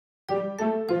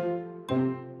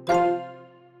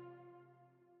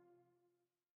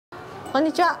こん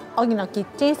にちは、小木のキッ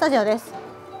チンスタジオです。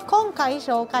今回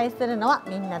紹介するのは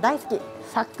みんな大好き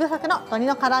サックサクの鶏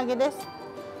の唐揚げです。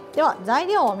では材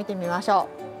料を見てみましょ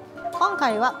う。今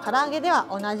回は唐揚げでは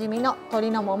おなじみの鶏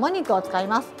のもも肉を使い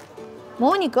ます。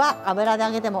もも肉は油で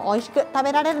揚げても美味しく食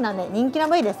べられるので人気の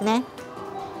部位ですね。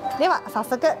では早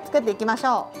速作っていきまし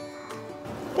ょ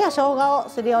う。では生姜を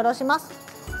すりおろします。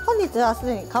本日はす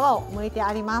でに皮を剥いて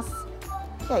あります。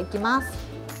ではいきま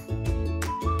す。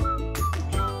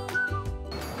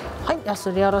はい、では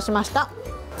すりおろしました。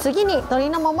次に鶏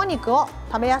のもも肉を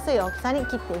食べやすい大きさに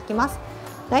切っていきます。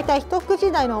だいたい一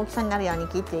口大の大きさになるように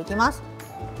切っていきます。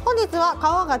本日は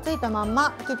皮がついたまん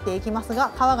ま切っていきます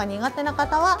が、皮が苦手な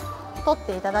方は取っ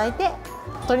ていただいて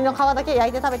鶏の皮だけ焼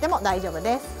いて食べても大丈夫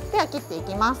です。では切ってい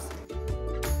きます。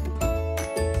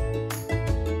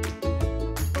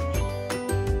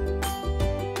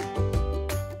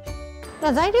で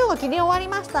は材料が切り終わり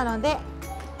ましたので、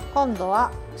今度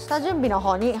は下準備の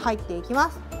方に入っていきま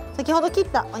す。先ほど切っ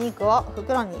たお肉を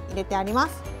袋に入れてありま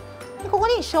す。でここ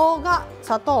に生姜、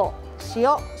砂糖、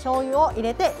塩、醤油を入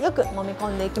れてよく揉み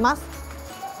込んでいきます。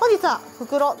本日は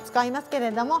袋使いますけ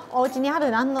れども、お家にある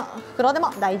何の袋で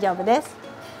も大丈夫です。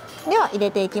では入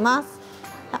れていきます。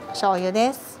醤油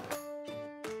です。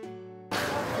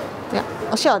では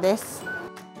お塩です。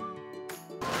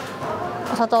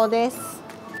お砂糖です。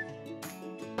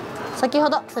先ほ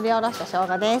どすりおろした生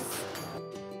姜です。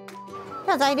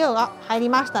では材料が入り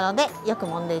ましたのでよく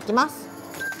揉んでいきます。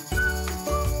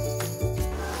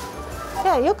で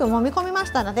はよく揉み込みま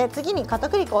したので、次に片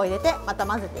栗粉を入れてまた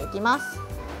混ぜていきます。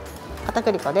片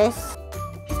栗粉です。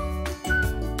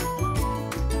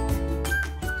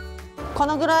こ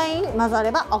のぐらい混ざ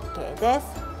れば OK です。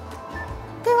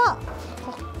では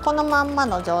このまんま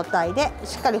の状態で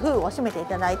しっかり封を閉めてい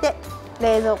ただいて、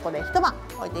冷蔵庫で一晩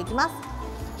置いていきます。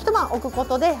一晩置くこ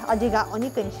とで味がお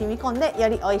肉に染み込んでよ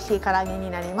り美味しい唐揚げに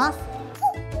なります。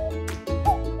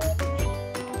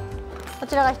こ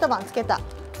ちらが一晩つけた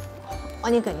お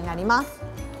肉になります。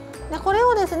でこれ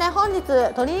をですね、本日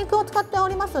鶏肉を使ってお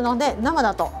りますので生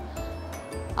だと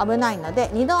危ないので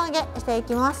2度揚げしてい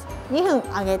きます。2分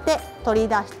揚げて取り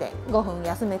出して5分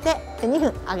休めて2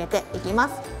分揚げていきま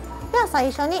す。では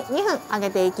最初に2分揚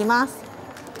げていきます。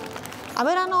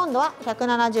油の温度は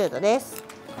170度です。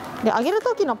で揚げる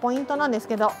時のポイントなんです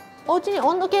けど、お家に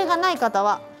温度計がない方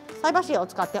は菜箸を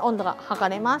使って温度が測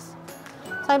れます。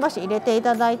菜箸入れてい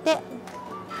ただいて、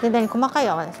全体に細かい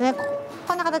泡ですね、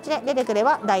こんな形で出てくれ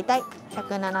ばだいたい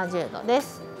170度で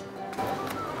す。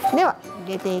では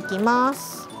入れていきま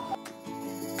す。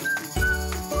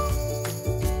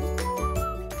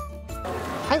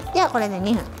はい、ではこれで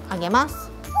2分揚げま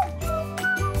す。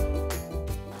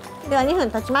では2分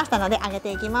経ちましたので揚げ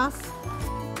ていきます。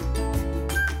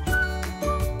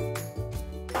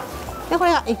でこ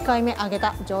れが1回目揚げ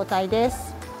た状態で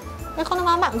す。でこの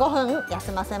まま5分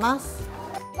休ませます。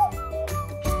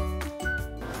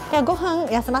で5分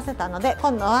休ませたので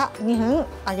今度は2分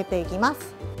揚げていきます。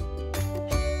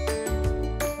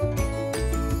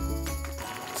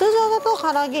通常だと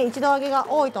唐揚げ1度揚げが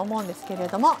多いと思うんですけれ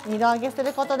ども、2度揚げす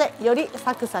ることでより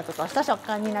サクサクとした食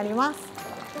感になります。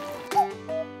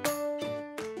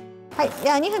はい、で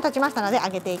は2分経ちましたので揚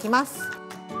げていきます。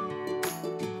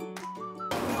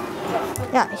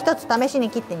では一つ試しに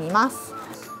切ってみます。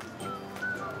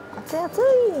熱い熱い、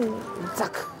ザ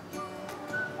ク。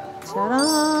じゃら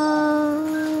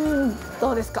ーん、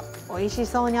どうですか、美味し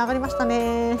そうに揚がりました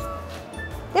ね。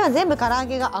では全部唐揚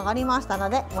げが揚がりましたの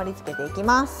で盛り付けていき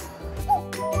ます。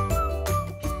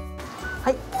は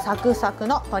い、サクサク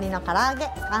の鶏の唐揚げ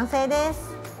完成で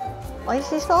す。美味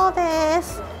しそうで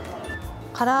す。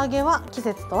唐揚げは季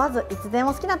節問わずいつで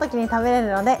も好きな時に食べれ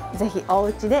るので、ぜひお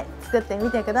家で作ってみ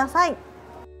てください。